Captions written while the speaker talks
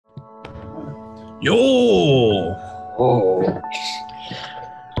Yo! Oh.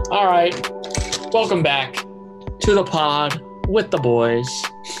 All right. Welcome back to the pod with the boys.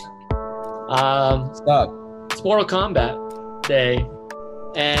 What's up? It's Mortal Kombat Day,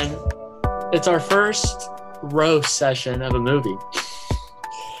 and it's our first roast session of a movie.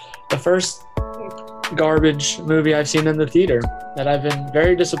 The first garbage movie I've seen in the theater that I've been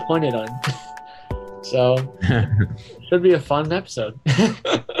very disappointed on. So, should be a fun episode.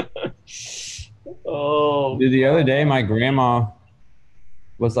 Oh. Dude, the other day, my grandma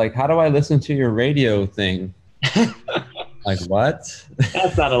was like, "How do I listen to your radio thing?" Like, what?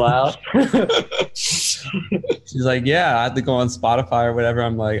 That's not allowed. She's like, "Yeah, I have to go on Spotify or whatever."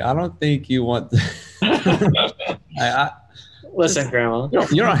 I'm like, "I don't think you want to." Listen, Grandma.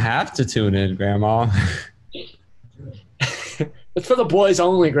 You don't have to tune in, Grandma. It's for the boys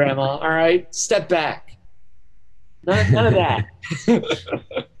only, Grandma. All right? Step back. None of that.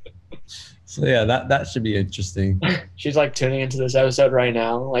 So, yeah, that should be interesting. She's like tuning into this episode right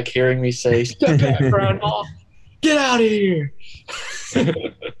now, like hearing me say, "Step back, Grandma. Get out of here."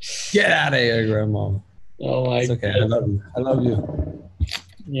 Get out of here, Grandma. Oh, my It's okay. I love you. I love you.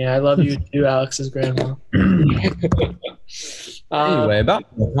 Yeah, I love you too, Alex's grandma. Anyway, about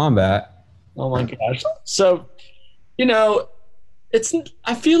combat. Oh my gosh. So, I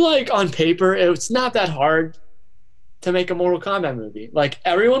feel like on paper it's not that hard to make a Mortal Kombat movie. Like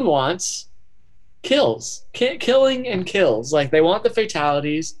everyone wants kills, killing and kills. Like they want the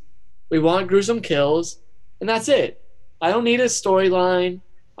fatalities. We want gruesome kills, and that's it. I don't need a storyline.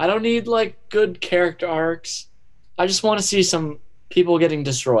 I don't need like good character arcs. I just want to see some people getting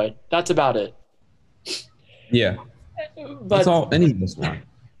destroyed. That's about it. Yeah. But That's all any of us want.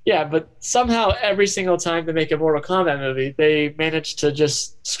 yeah, but somehow every single time they make a Mortal Kombat movie, they manage to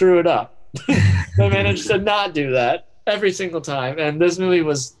just screw it up. They manage to not do that every single time, and this movie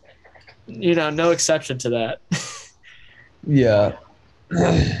was, no exception to that. Yeah.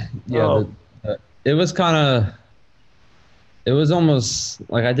 Yeah. Oh. It was almost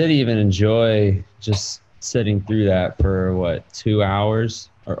like I didn't even enjoy just sitting through that for 2 hours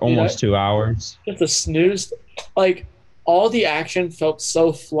or almost 2 hours. Just a snooze. Like all the action felt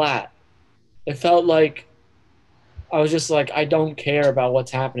so flat. It felt like I was just like, I don't care about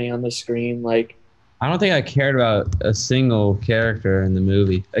what's happening on the screen. Like, I don't think I cared about a single character in the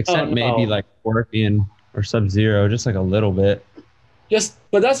movie, except maybe like Scorpion or Sub-Zero, just like a little bit.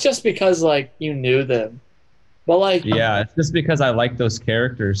 But that's just because like you knew them. But like, yeah, it's just because I like those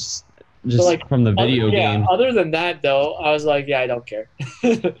characters just like, from the video game. Other than that, though, I was like, yeah, I don't care.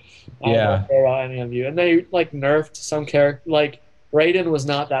 I don't care about any of you. And they like nerfed some character. Like Raiden was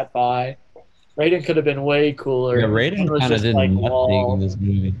not that high. Raiden could have been way cooler. Yeah, Raiden kind of did nothing in this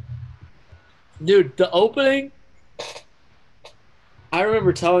movie. Dude, the opening, I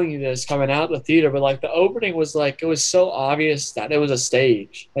remember telling you this coming out of the theater, but like the opening was like, it was so obvious that it was a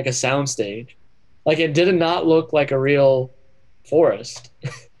stage, like a sound stage. Like it did not look like a real forest.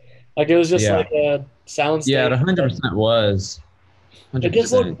 Like it was just like a sound stage. Yeah, it 100% was. 100%. It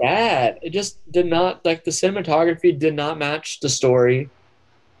just looked bad. It just did not, like the cinematography did not match the story.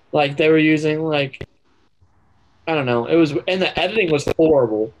 Like they were using like, I don't know. It was, and the editing was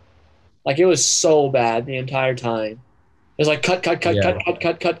horrible. Like it was so bad the entire time. It was like cut.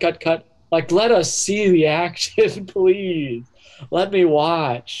 Like let us see the action, please. Let me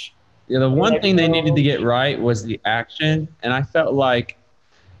watch. Yeah, the one thing they needed to get right was the action, and I felt like,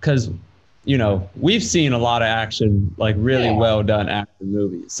 because we've seen a lot of action, like really well done action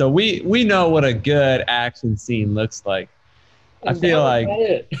movies, so we know what a good action scene looks like. I feel like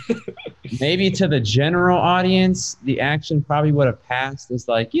maybe to the general audience, the action probably would have passed as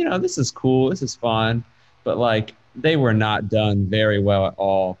like, this is cool, this is fun, but like they were not done very well at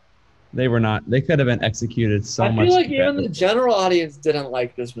all. They were not. They could have been exexecuted so much. I feel like even the general audience didn't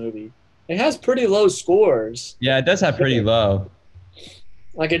like this movie. It has pretty low scores. Yeah, it does have pretty low.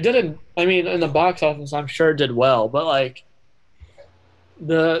 Like it didn't. I mean, in the box office, I'm sure it did well, but like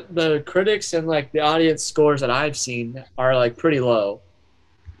the critics and like the audience scores that I've seen are like pretty low.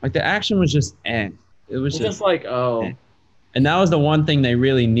 Like the action was just It was just like and that was the one thing they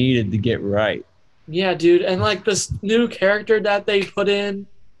really needed to get right. Yeah, dude, and like this new character that they put in,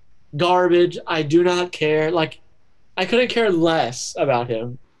 garbage. I do not care. Like I couldn't care less about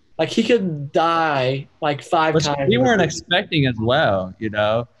him. Like he could die like 5 times. We weren't expecting as well,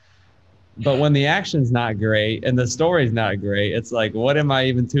 But when the action's not great and the story's not great, it's like, what am I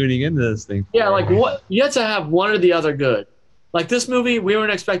even tuning into this thing for? Yeah, like what you have to have one or the other good. Like this movie, we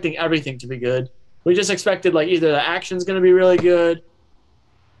weren't expecting everything to be good. We just expected like either the action's gonna be really good.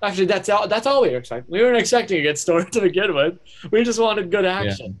 Actually, that's all we were expecting. We weren't expecting a good story to begin with. We just wanted good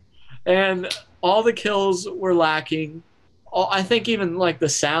action. and all the kills were lacking. I think even like the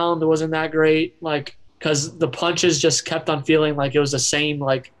sound wasn't that great, like because the punches just kept on feeling like it was the same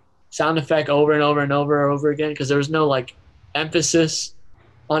like sound effect over and over and over and over again because there was no like emphasis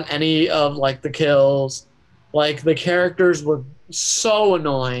on any of like the kills. Like the characters were so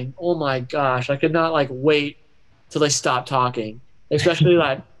annoying. Oh my gosh, I could not like wait till they stopped talking. Especially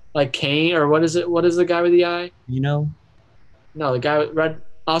like Kane or what is it? What is the guy with the eye? You know? No, the guy with red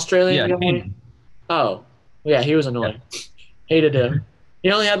Australian Yeah, guy. Kane. Oh, yeah, he was Yeah. annoying. Hated him.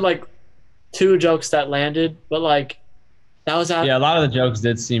 He only had like two jokes that landed, but like that was out. Yeah, a lot of the jokes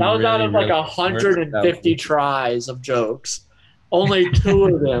did seem That was out really, of like really 150 tries of jokes. Only two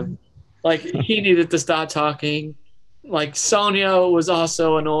of them. Like he needed to stop talking. Like Sonya was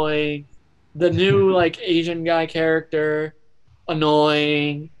also annoying. The new like Asian guy character,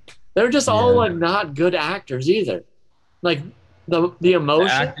 annoying. They're just all Yeah. like not good actors either. Like the emotion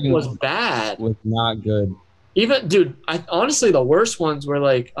acting was bad. was not good. Even dude, honestly the worst ones were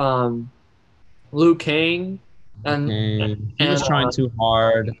like Liu Kang and He was trying too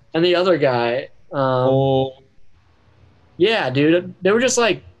hard. and the other guy. Oh, Yeah, dude, they were just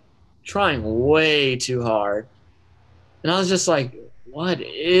like trying way too hard, and I was just like, "What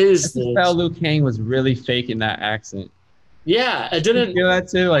is I this?" felt Liu Kang was really faking that accent. Yeah, it Did didn't you feel that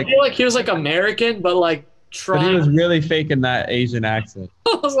too? I Like, feel like he was like American, but like but he was trying. really faking that Asian accent.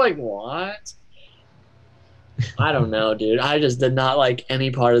 I was like, "What?" I don't know, dude. I just did not like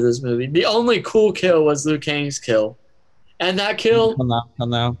any part of this movie. The only cool kill was Liu Kang's kill, and that kill, Come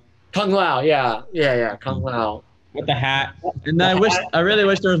now. Kung Lao. Yeah, Kung Lao. With the hat. And I really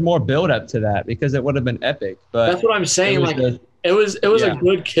wish there was more build up to that because it would have been epic. But That's what I'm saying. it was Like just- it was a yeah.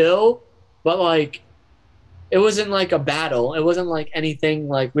 good kill, but like it wasn't like a battle. It wasn't like anything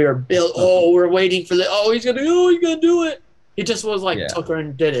like we were built. Oh, we're waiting for he's gonna do it. He just was like Yeah. took her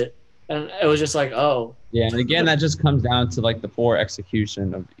and did it, and it was just like oh, Yeah, and again, that just comes down to like the poor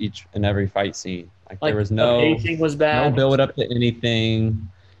execution of each and every fight scene. Like like there was the no pacing was no bad. build up to anything.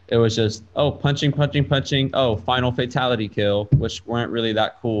 It was just punching. Oh, final fatality kill, which weren't really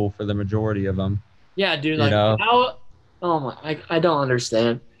that cool for the majority of them. Yeah, dude. You Like know? how? Oh my, I don't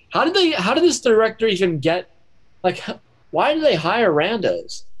understand. How did they? How did this director even get? Like, why did they hire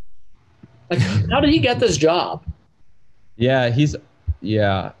randos? Like, how did he get this job? Yeah, I don't he's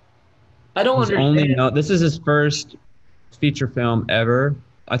understand. only no. This is his first feature film ever.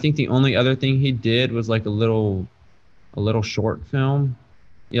 I think the only other thing he did was like a little short film.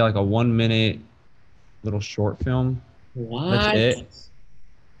 Yeah, like a 1 minute little short film. What? That's it.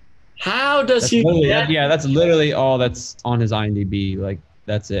 How does That's he literally, get? that's literally all that's on his IMDb. Like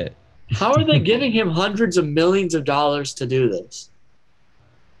that's it. How are they giving him hundreds of millions of dollars to do this?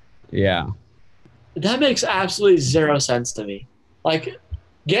 Yeah. That makes absolutely zero sense to me. Like,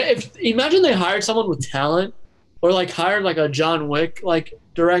 imagine they hired someone with talent, or like hired like a John Wick like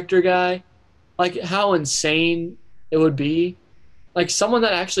director guy. Like how insane it would be. Like someone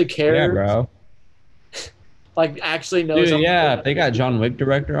that actually cares. Yeah, bro. Like actually knows. Dude, yeah, if they got John Wick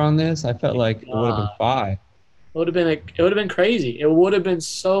director on this, I felt like it would have been fire. It would have been crazy. It would have been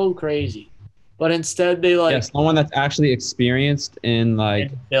so crazy. But instead they like Someone that's actually experienced in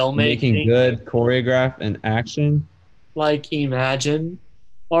like filmmaking, making good choreograph and action. like imagine.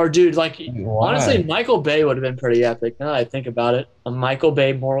 Or dude, like Why? honestly, Michael Bay would have been pretty epic. Now that I think about it, a Michael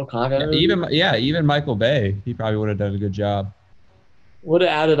Bay Mortal Kombat movie Even Michael Bay, he probably would have done a good job. would have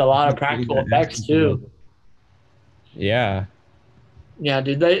added a lot of practical effects too. Yeah, Yeah,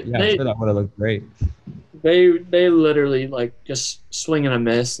 dude, I'm sure that would have looked great. they literally like just swing and a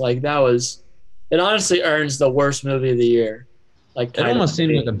miss. Like that was, it honestly earns the worst movie of the year. Like It almost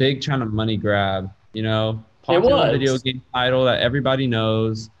seemed like a big kind of money grab, you know? It Popular was. video game title that everybody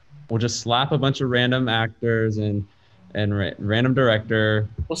knows. We'll just slap a bunch of random actors and random director.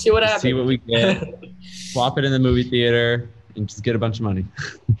 We'll see what happens. See what we get. Swap it in the movie theater and just get a bunch of money.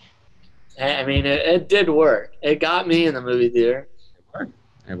 I mean, it did work. It got me in the movie theater.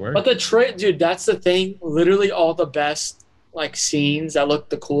 It worked. But dude, that's the thing. Literally, all the best like scenes that looked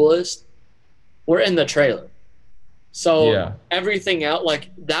the coolest were in the trailer. So Yeah. everything else,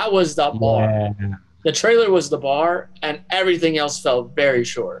 like that was the bar. Yeah. The trailer was the bar, and everything else felt very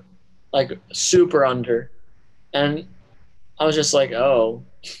short, like super under. And I was just like, oh,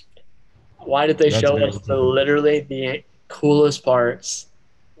 why did they That's show very us cool. literally the coolest parts?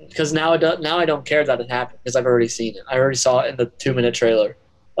 Because now I don't care that it happened because I've already seen it. I already saw it in the 2-minute trailer.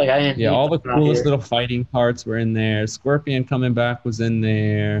 Like I didn't. Yeah, need all the to come out coolest here. little fighting parts were in there. Scorpion coming back was in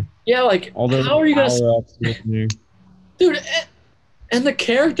there. Yeah, like All the how are you gonna, power-ups were in there. dude? And the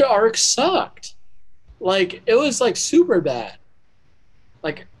character arc sucked. Like it was like super bad.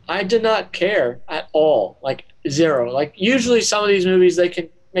 Like I did not care at all, like zero. Like usually some of these movies they can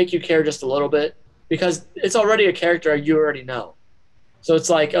make you care just a little bit because it's already a character you already know. So it's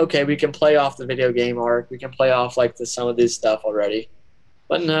like, okay, we can play off the video game arc, we can play off like some of this stuff already.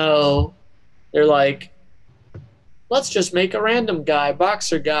 But no, they're like, let's just make a random guy,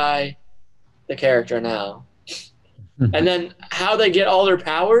 boxer guy, the character now. And then how they get all their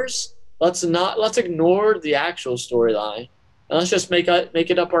powers, let's ignore the actual storyline. And let's just make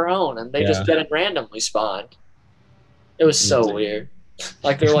it up our own. And they just get it randomly spawned. It was so weird.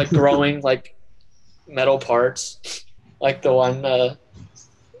 Like they're like growing like metal parts. Like the one I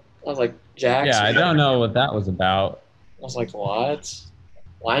was like, Jax. Yeah, I don't know what that was about. I was like, what?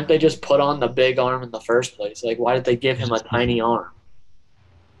 Why didn't they just put on the big arm in the first place? Like, why did they give him a tiny arm?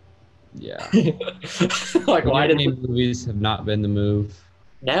 Yeah. Like, why did movies have not been the move?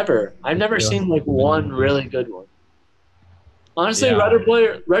 Never. I've never seen like one really good one. Honestly,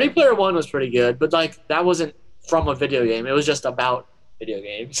 Yeah. Ready Player One was pretty good, but like that wasn't from a video game. It was just about video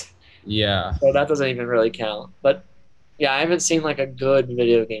games. Yeah. So that doesn't even really count. But yeah, I haven't seen like a good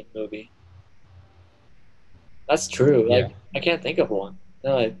video game movie. That's true. Like I can't think of one.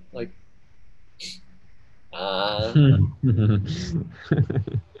 No, no,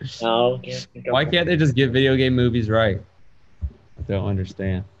 can't think of Why one. can't they just get video game movies right? I don't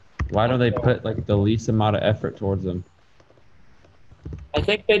understand. Why don't they put like the least amount of effort towards them? I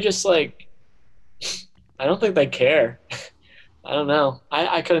think they just like. I don't think they care. I don't know.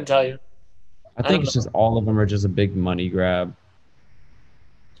 I couldn't tell you. I think it's just all of them are just a big money grab.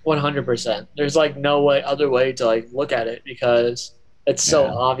 100%. There's like no other way to like look at it because it's so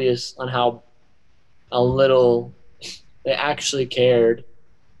obvious on how little they actually cared.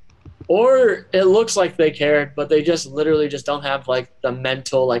 Or it looks like they cared, but they just literally just don't have like the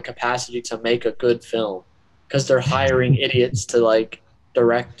mental like capacity to make a good film because they're hiring idiots to like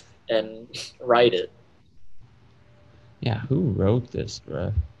direct and write it. Yeah, who wrote this,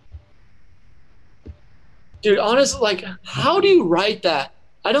 bro? Dude, honestly, like, how do you write that?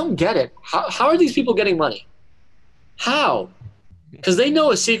 I don't get it. How are these people getting money? How? Because they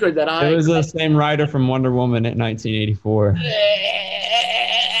know a secret that It was the same writer from Wonder Woman in 1984.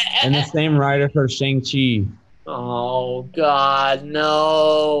 And the same writer for Shang-Chi. Oh, God,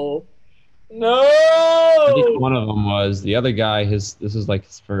 no. No! I think one of them was. The other guy, this is like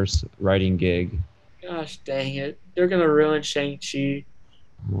his first writing gig. Gosh dang it. They're going to ruin Shang-Chi.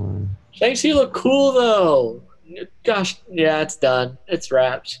 Shang-Chi looked cool, though. Gosh, yeah, it's done. It's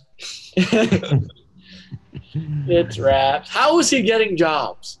wrapped. It's wrapped. How was he getting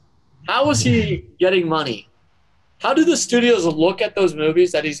jobs? How was he getting money? How do the studios look at those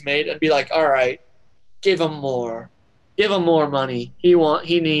movies that he's made and be like, all right, give him more. Give him more money. He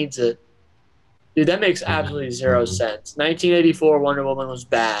needs it. Dude, that makes absolutely zero sense. 1984 Wonder Woman was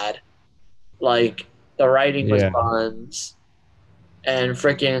bad. Like, the writing was buns. And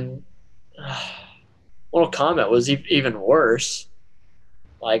freaking Mortal Kombat was even worse.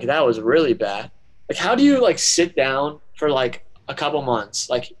 Like, that was really bad. Like, how do you, like, sit down for, like, a couple months?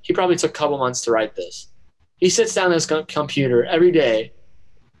 Like, he probably took a couple months to write this. He sits down at his computer every day,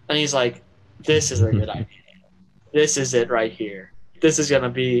 and he's like, this is a good idea. This is it right here. This is going to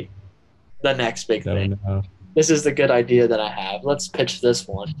be the next big thing. This is the good idea that I have. Let's pitch this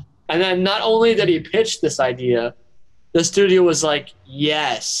one. And then not only did he pitch this idea, the studio was like,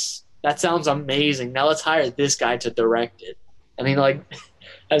 yes, that sounds amazing. Now let's hire this guy to direct it. And he, like,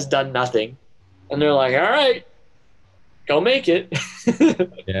 has done nothing. And they're like, all right, go make it.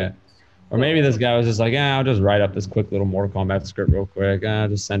 Yeah. Or maybe this guy was just like, I'll just write up this quick little Mortal Kombat script real quick. I'll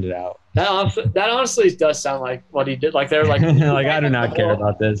just send it out. That honestly does sound like what he did. Like, they're like, like, I do not care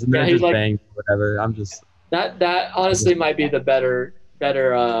about this. And they're just paying whatever. I'm just. That honestly might be the better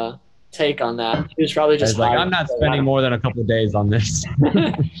take on that. He was probably just like, I'm not spending more than a couple of days on this.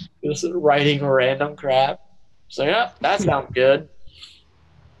 Just writing random crap. So, yeah, that sounds good.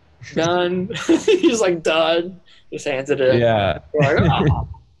 Done. He's like, done. Just hands it in. Yeah. We're like, oh,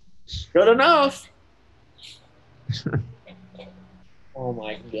 good enough. Oh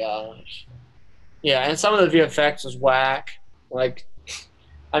my gosh. Yeah, and some of the VFX was whack. Like,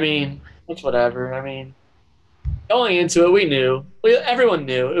 I mean, it's whatever. I mean, going into it, we knew. Everyone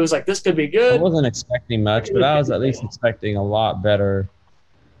knew. It was like, this could be good. I wasn't expecting much, but I was at least expecting a lot better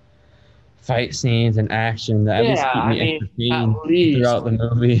fight scenes and action that at least keep me entertained throughout the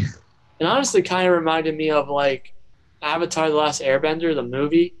movie. And honestly, kind of reminded me of, like, Avatar: The Last Airbender, the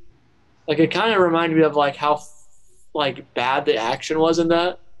movie. Like, it kind of reminded me of, like, how, like, bad the action was in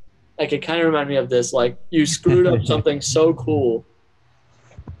that. Like, it kind of reminded me of this. Like, you screwed up something so cool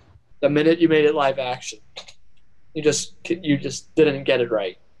the minute you made it live action. You just didn't get it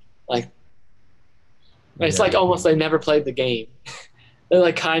right. Like it's like almost they never played the game. They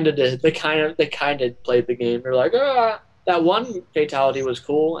like kind of did. They kind of played the game. They're like, that one fatality was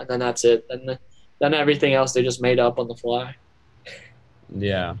cool, and then that's it. And then everything else they just made up on the fly.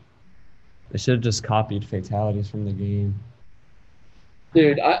 Yeah. They should have just copied fatalities from the game.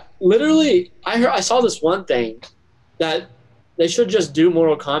 Dude, I saw this one thing that they should just do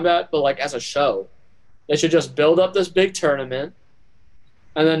Mortal Kombat, but like as a show. They should just build up this big tournament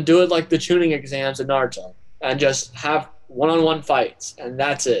and then do it like the tuning exams in Naruto and just have one-on-one fights, and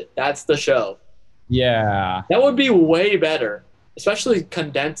that's it. That's the show. Yeah. That would be way better, especially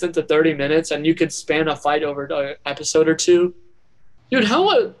condensed into 30 minutes, and you could span a fight over an episode or two. Dude,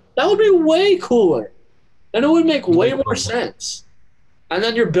 that would be way cooler. And it would make way more sense. And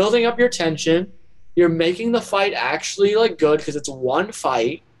then you're building up your tension. You're making the fight actually like good because it's one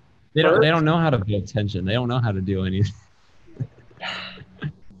fight. They don't know how to build tension. They don't know how to do anything.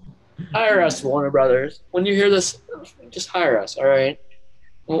 Hire us, Warner Brothers. When you hear this, just hire us, all right?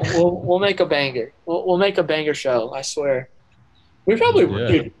 We'll make a banger. We'll make a banger show, I swear. We probably would.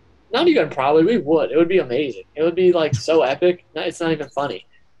 Dude, not even probably, we would. It would be amazing. It would be like so epic. It's not even funny.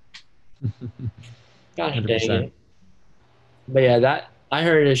 God dang it. But yeah, I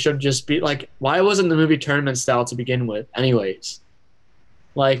heard it should just be like, why wasn't the movie tournament style to begin with anyways?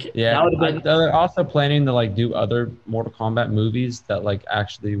 Like, yeah, they're also planning to like do other Mortal Kombat movies that like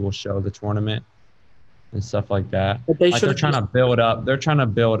actually will show the tournament and stuff like that. But they're trying to build up. They're trying to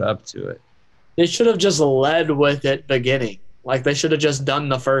build up to it. They should have just led with it beginning. Like they should have just done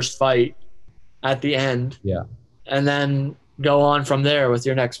the first fight at the end. Yeah. And then go on from there with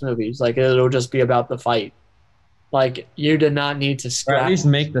your next movies. Like it'll just be about the fight. Like you did not need to scrap. Or at least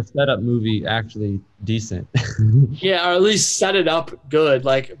make the setup movie actually decent. Yeah, or at least set it up good.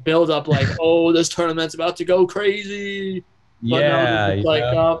 Like build up like, oh, this tournament's about to go crazy. But yeah. No, like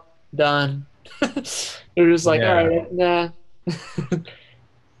up, done. They're just like, all right, nah.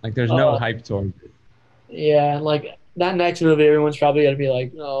 Like there's no hype towards it. Yeah, like that next movie, everyone's probably gonna be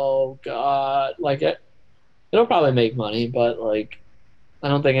like, oh god, like it'll probably make money, but like I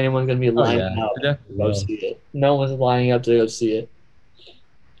don't think anyone's gonna be lining up to go see it. No one's lining up to go see it.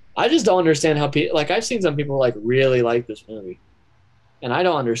 I just don't understand how people like. I've seen some people like really like this movie, and I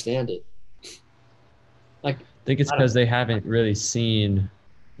don't understand it. Like, I think it's because they haven't really seen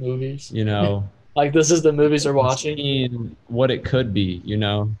movies. You know, like this is the movies they're watching. Seen what it could be. You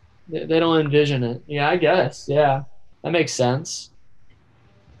know, they don't envision it. Yeah, I guess. Yeah, that makes sense.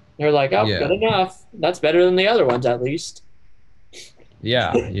 They're like, oh, good enough. That's better than the other ones, at least.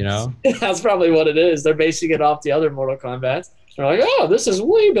 Yeah, you know. That's probably what it is. They're basing it off the other Mortal Kombat. They're like, oh, this is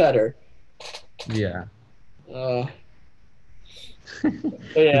way better. Yeah. Yeah.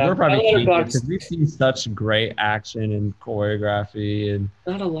 We're probably because we've seen such great action and choreography and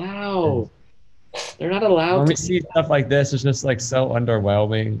not allowed. They're not allowed. When we see stuff like this, it's just like so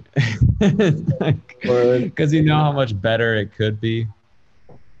underwhelming. Because you know how much better it could be.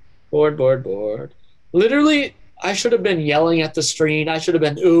 Bored. Literally, I should have been yelling at the screen. I should have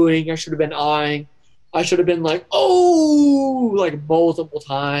been oohing. I should have been eyeing. I should have been like, oh, like multiple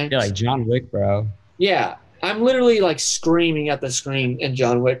times. Yeah, like John Wick, bro. Yeah. I'm literally like screaming at the screen in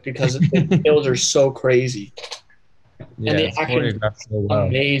John Wick because the kills are so crazy. Yeah, and the action is so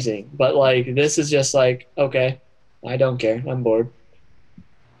amazing. But like, this is just like, okay, I don't care. I'm bored.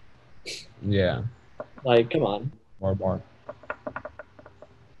 Yeah. Like, come on. More.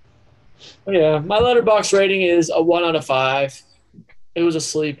 Oh, yeah, my Letterboxd rating is a 1 out of 5. It was a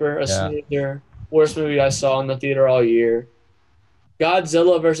sleeper, snoozer. Worst movie I saw in the theater all year.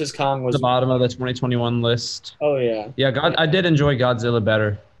 Godzilla versus Kong was the bottom of the 2021 list. Oh yeah. Yeah, I did enjoy Godzilla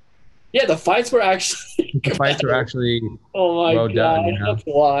better. Yeah, the fights were actually. Oh my god, done, that's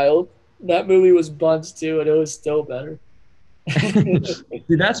wild. That movie was bunched too, and it was still better.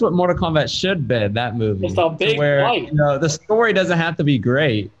 See, that's what Mortal Kombat should be. That movie. It's a big fight. You know, the story doesn't have to be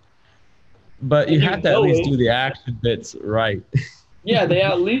great, but you have to at least do the action bits right. Yeah, they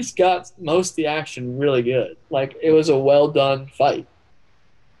at least got most of the action really good. Like, it was a well done fight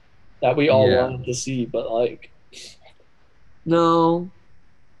that we all wanted to see, but like, no.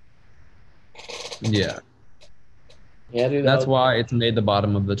 Yeah. Yeah, dude. That's why it's made the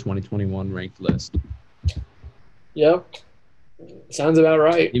bottom of the 2021 ranked list. Yep. Sounds about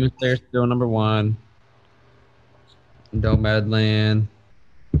right. Demon Slayer still number 1. Nomadland.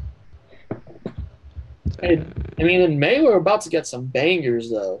 Hey, I mean, in May we're about to get some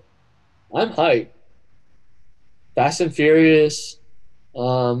bangers though. I'm hyped. Fast and Furious,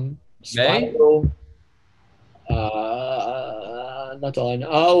 Spiral, that's all I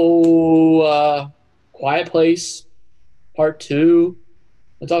know. Quiet Place, Part 2.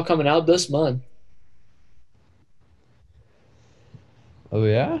 It's all coming out this month. Oh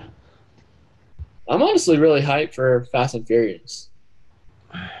yeah. I'm honestly really hyped for Fast and Furious.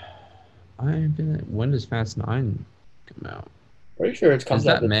 When does Fast 9 come out? Pretty sure it comes Is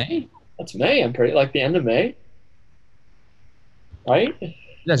out. that May? That's May. I'm pretty like the end of May, right?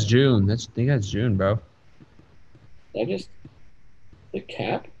 That's June. I think that's June, bro. I just the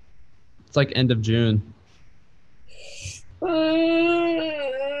cap. It's like end of June.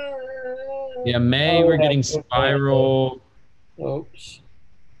 Yeah, May we're getting Spiral, Oops.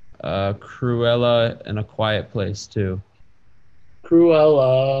 Cruella, and A Quiet Place too.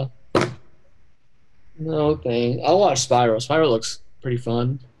 Cruella. No thing. I'll watch Spiral. Spiral looks pretty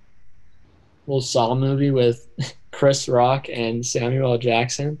fun. Little Saw movie with Chris Rock and Samuel L.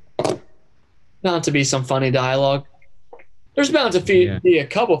 Jackson. Bound to be some funny dialogue. There's bound to be a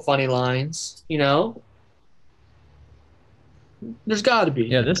couple funny lines, you know? There's got to be.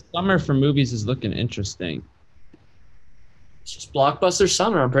 Yeah, this summer for movies is looking interesting. It's just blockbuster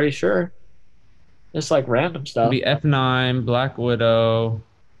summer, I'm pretty sure. Just like random stuff. It'll be F9, Black Widow,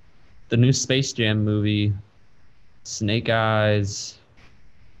 the new Space Jam movie, Snake Eyes,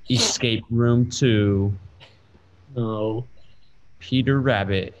 Escape Room 2, No. Peter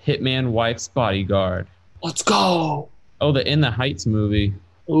Rabbit, Hitman Wife's Bodyguard. Let's go. Oh, the In the Heights movie.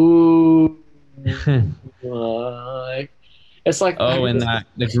 Ooh. It's like and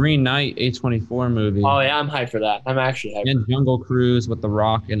the Green Knight A24 movie. Oh yeah, I'm hyped for that. I'm actually hyped. And Jungle Cruise with The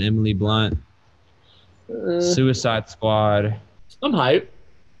Rock and Emily Blunt. Suicide Squad. I'm hyped.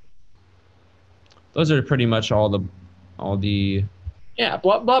 Those are pretty much all the Yeah,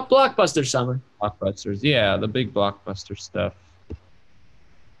 blockbuster summer. blockbusters. Yeah, the big blockbuster stuff.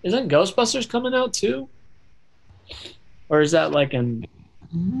 Isn't Ghostbusters coming out too? Or is that like in?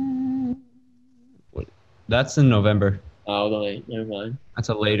 That's in November. Oh, never mind. That's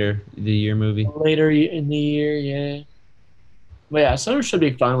a later the year movie. Later in the year, yeah. But yeah, summer should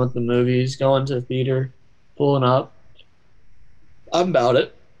be fun with the movies, going to the theater, pulling up. I'm about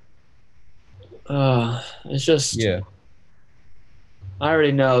it. It's just. Yeah. I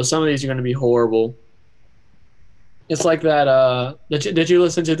already know some of these are going to be horrible. It's like that. Did you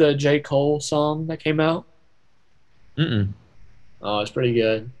listen to the J. Cole song that came out? Oh, it's pretty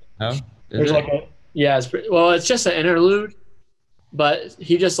good. No. It's just an interlude, but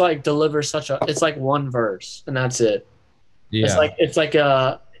he just like delivers it's like one verse and that's it. Yeah. It's like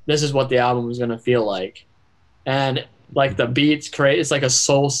this is what the album is gonna feel like, and like the beats it's like a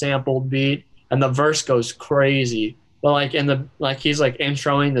soul sampled beat, and the verse goes crazy. But like he's like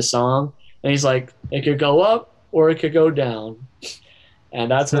introing the song, and he's like, it could go up or it could go down. And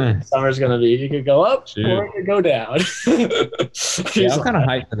that's what summer's going to be. It could go up or it could go down. Yeah, I'm kind of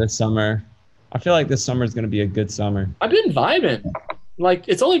hyped for this summer. I feel like this summer is going to be a good summer. I've been vibing. Like,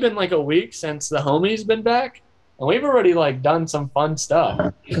 it's only been like a week since the homies been back, and we've already like done some fun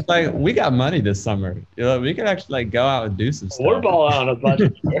stuff. It's like, we got money this summer. You know, we could actually like go out and do some stuff. We're balling out a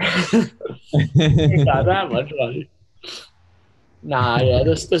budget here. We got that much money. Nah, yeah,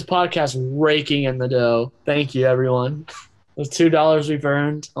 this podcast raking in the dough. Thank you, everyone. Those $2 we've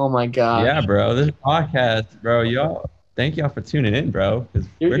earned. Oh my god. Yeah, bro. This podcast, bro. Y'all, thank y'all for tuning in, bro.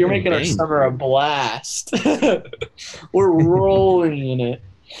 You're making our summer a blast. We're rolling in it.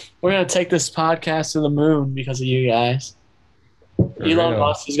 We're gonna take this podcast to the moon because of you guys. Elon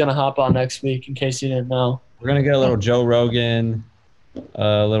Musk is gonna hop on next week. In case you didn't know, we're gonna get a little Joe Rogan,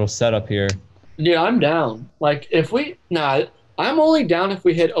 little setup here. Dude, I'm down. Like, I'm only down if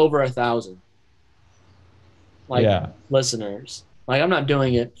we hit over 1,000. Listeners. Like, I'm not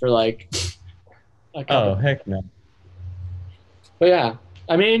doing it for like. Heck no. But yeah,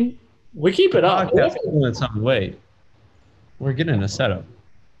 I mean, we keep it up. Wait, we're getting a setup.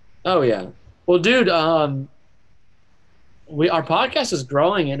 Oh yeah. Well, dude, our podcast is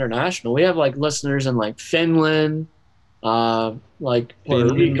growing international. We have like listeners in like Finland, like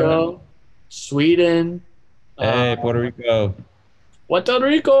Puerto Rico, Sweden. Hey, Puerto Rico. Puerto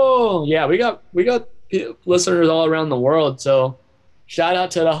Rico. Yeah, we got listeners all around the world. So shout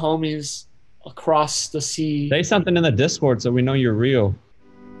out to the homies across the sea. Say something in the Discord so we know you're real.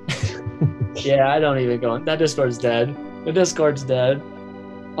 Yeah, I don't even go. That Discord's dead. The Discord's dead.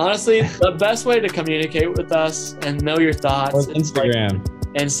 Honestly, the best way to communicate with us and know your thoughts is Instagram.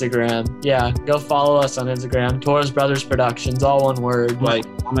 Instagram. Yeah, go follow us on Instagram. Torres Brothers Productions, all one word.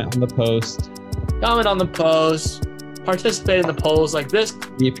 Comment on the post. Comment on the post. Participate in the polls. Like this.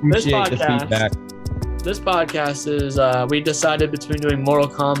 We appreciate the feedback. This podcast is, we decided between doing Mortal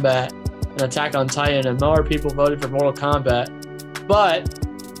Kombat and Attack on Titan, and more people voted for Mortal Kombat. But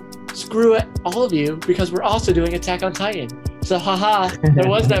screw it, all of you, because we're also doing Attack on Titan. So haha, there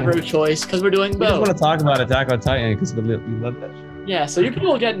was never a choice because we're doing We just both. want to talk about Attack on Titan because we love that show. Yeah, so you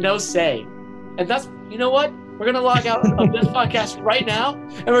people get no say. And that's, you know what? We're going to log out of this podcast right now,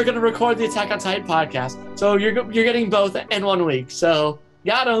 and we're going to record the Attack on Titan podcast. So you're getting both in 1 week. So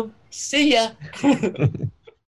got 'em. See ya.